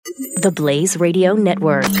The Blaze Radio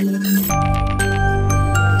Network.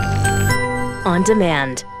 On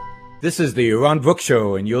demand. This is the Yaron Book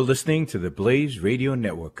Show, and you're listening to the Blaze Radio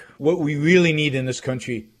Network. What we really need in this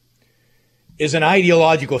country is an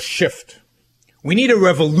ideological shift. We need a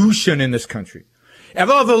revolution in this country. A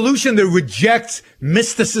revolution that rejects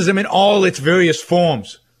mysticism in all its various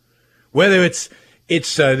forms. Whether it's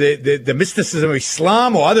the mysticism of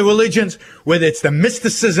Islam or other religions, whether it's the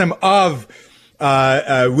mysticism of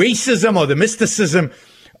racism or the mysticism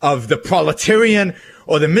of the proletarian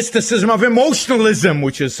or the mysticism of emotionalism,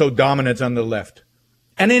 which is so dominant on the left.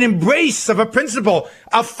 And an embrace of a principle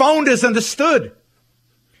our founders understood,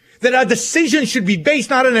 that our decisions should be based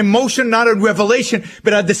not on emotion, not on revelation,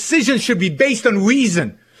 but our decisions should be based on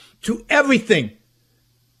reason to everything.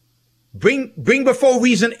 Bring before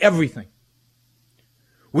reason everything.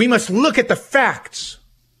 We must look at the facts.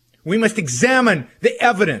 We must examine the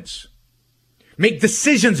evidence. Make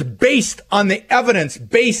decisions based on the evidence,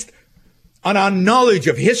 based on our knowledge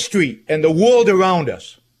of history and the world around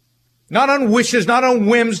us. Not on wishes, not on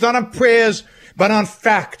whims, not on prayers, but on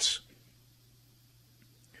facts.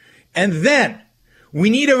 And then we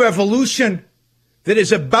need a revolution that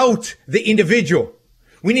is about the individual.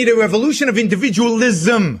 We need a revolution of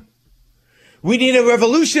individualism. We need a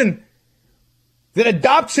revolution that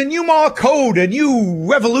adopts a new moral code, a new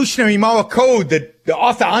revolutionary moral code that the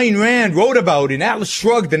author Ayn Rand wrote about in Atlas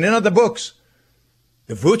Shrugged and in other books.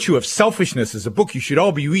 The Virtue of Selfishness is a book you should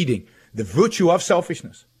all be reading. The Virtue of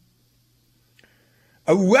Selfishness.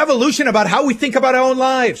 A revolution about how we think about our own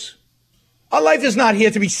lives. Our life is not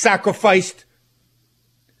here to be sacrificed.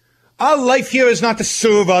 Our life here is not to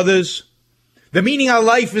serve others. The meaning of our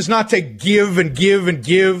life is not to give and give and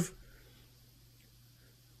give.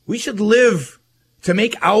 We should live to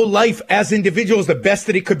make our life as individuals the best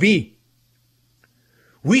that it could be.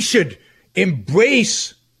 We should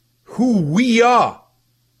embrace who we are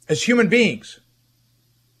as human beings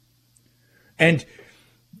and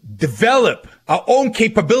develop our own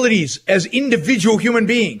capabilities as individual human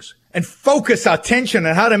beings and focus our attention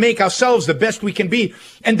on how to make ourselves the best we can be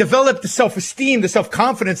and develop the self-esteem, the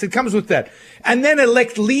self-confidence that comes with that. And then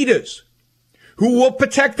elect leaders who will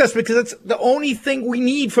protect us, because that's the only thing we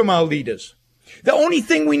need from our leaders. The only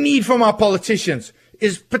thing we need from our politicians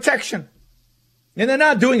is protection. And they're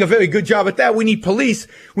not doing a very good job at that. We need police.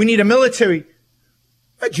 We need a military,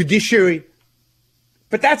 a judiciary.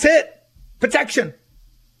 But that's it. Protection.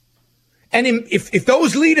 And if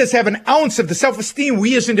those leaders have an ounce of the self-esteem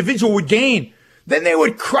we as individuals would gain, then they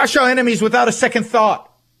would crush our enemies without a second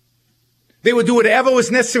thought. They would do whatever was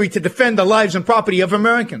necessary to defend the lives and property of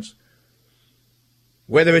Americans.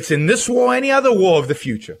 Whether it's in this war or any other war of the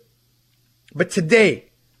future. But today,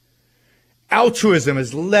 altruism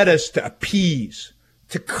has led us to appease,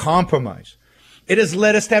 to compromise. It has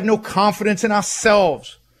led us to have no confidence in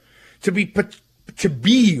ourselves, to be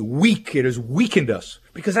weak. It has weakened us,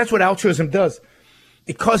 because that's what altruism does.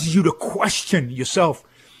 It causes you to question yourself.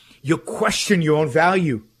 You question your own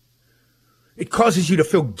value. It causes you to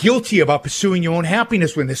feel guilty about pursuing your own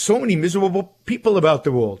happiness when there's so many miserable people about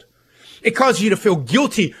the world. It causes you to feel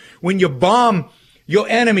guilty when you bomb your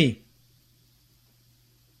enemy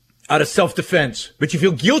out of self-defense, but you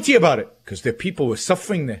feel guilty about it because there are people who are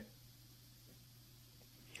suffering there.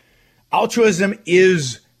 Altruism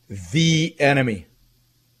is the enemy,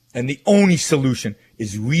 and the only solution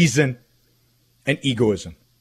is reason and egoism.